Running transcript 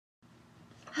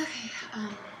Okay,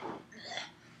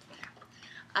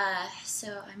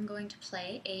 so I'm going to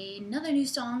play another new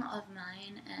song of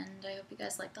mine, and I hope you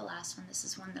guys like the last one. This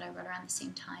is one that I wrote around the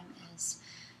same time as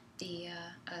the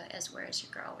as Where Is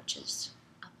Your Girl, which is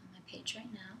up on my page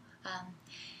right now.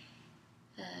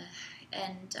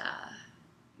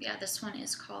 Yeah, this one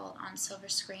is called On Silver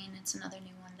Screen. It's another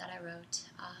new one that I wrote,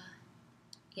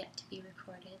 yet to be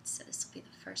recorded. So this will be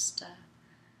the first,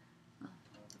 well,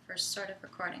 the first sort of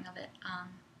recording of it,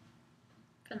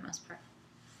 for the most part.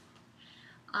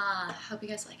 Hope you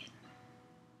guys like it.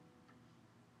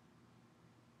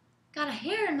 Got a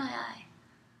hair in my eye.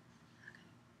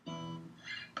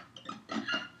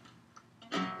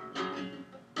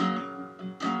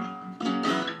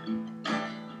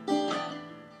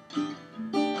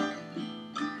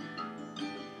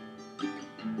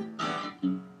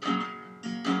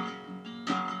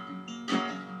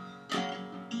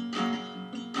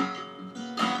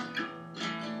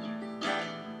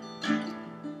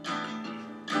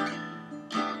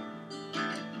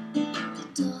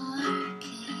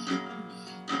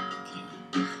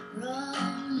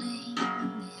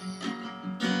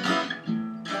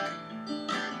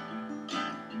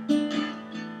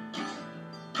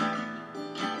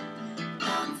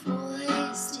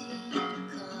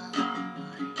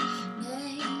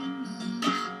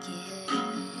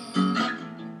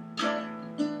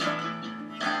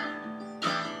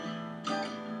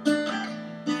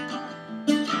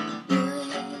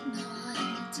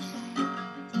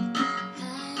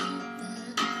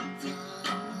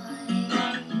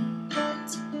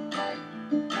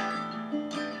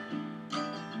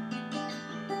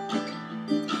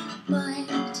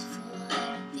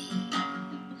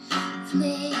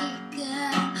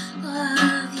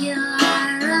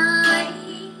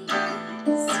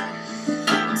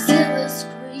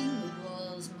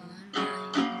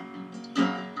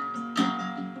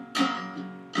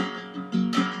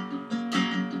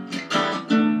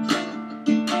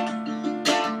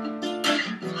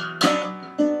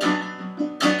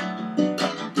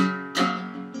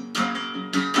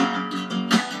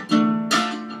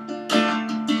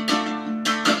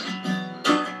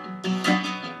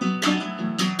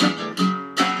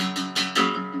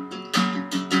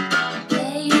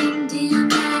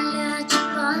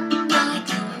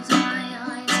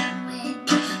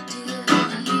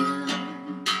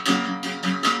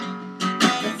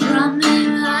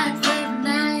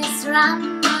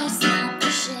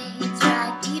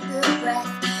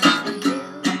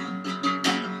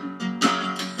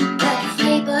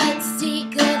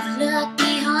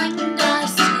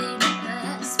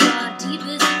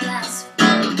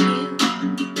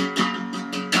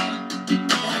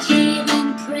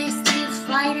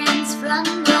 From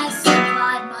my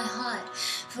survive my heart,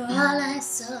 all I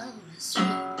saw.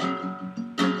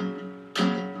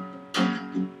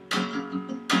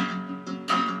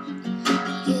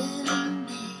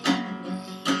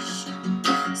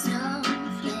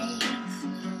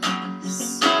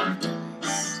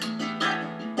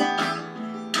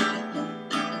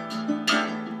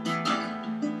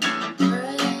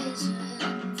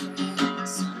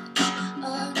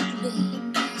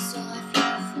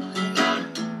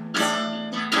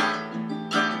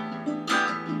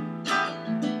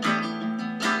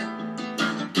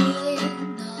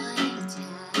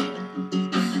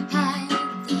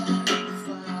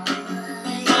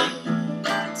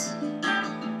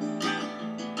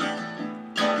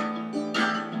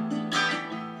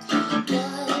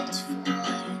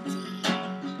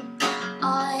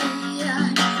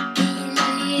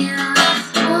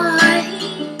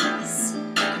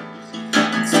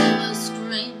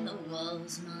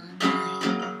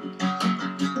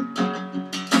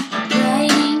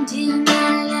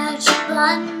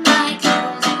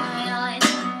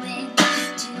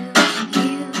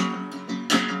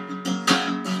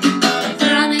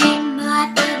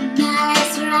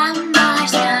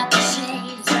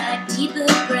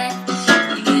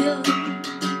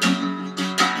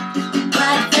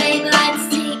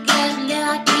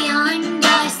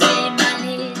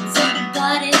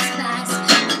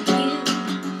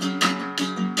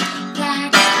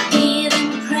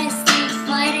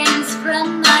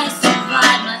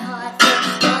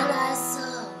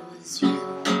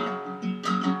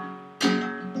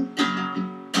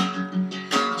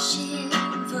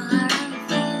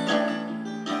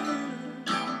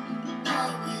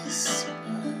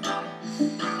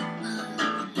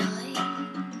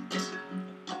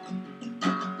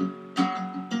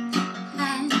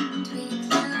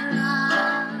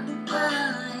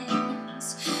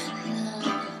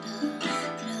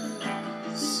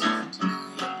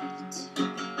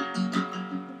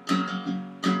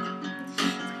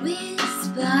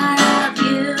 of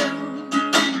you,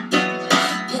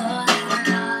 your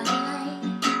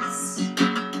eyes,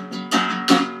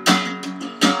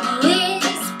 a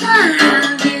whisper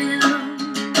of you,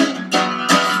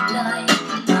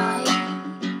 like light,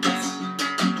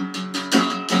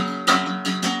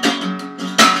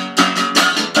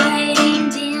 waiting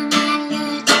dim and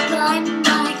let you blind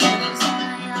my close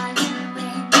my eyes and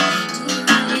went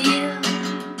to you,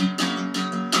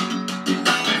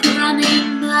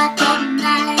 running but the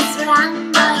malice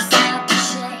run by subtle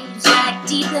shades like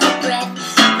deeper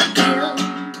breath of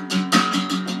you.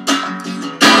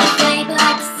 I play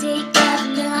by the sake of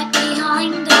lurk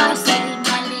behind our city,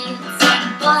 my lids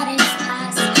and bodies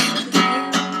pass with you.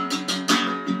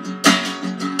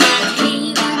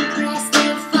 Heave and press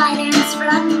the violence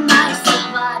from my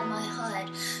soul, but my heart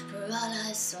for all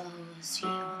I saw was you.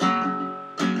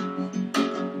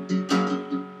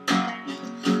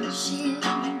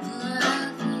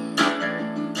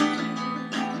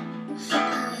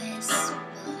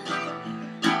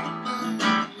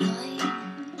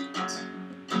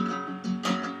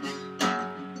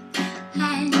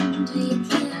 And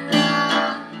with your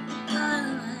eyes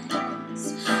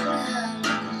held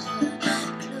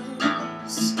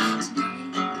close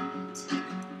tonight,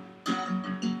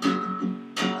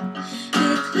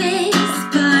 with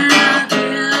whisper of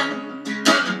you,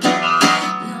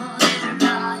 your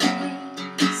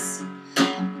eyes,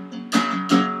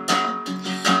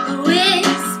 a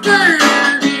whisper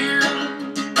of you,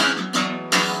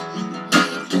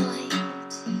 with light.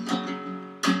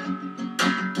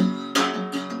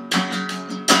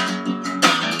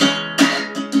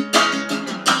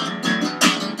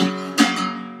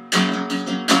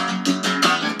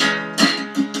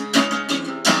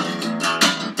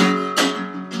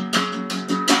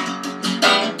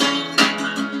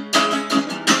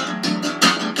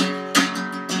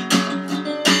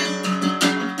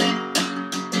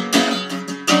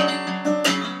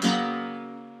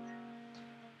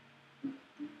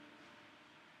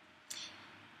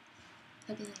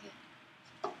 That'd be like it.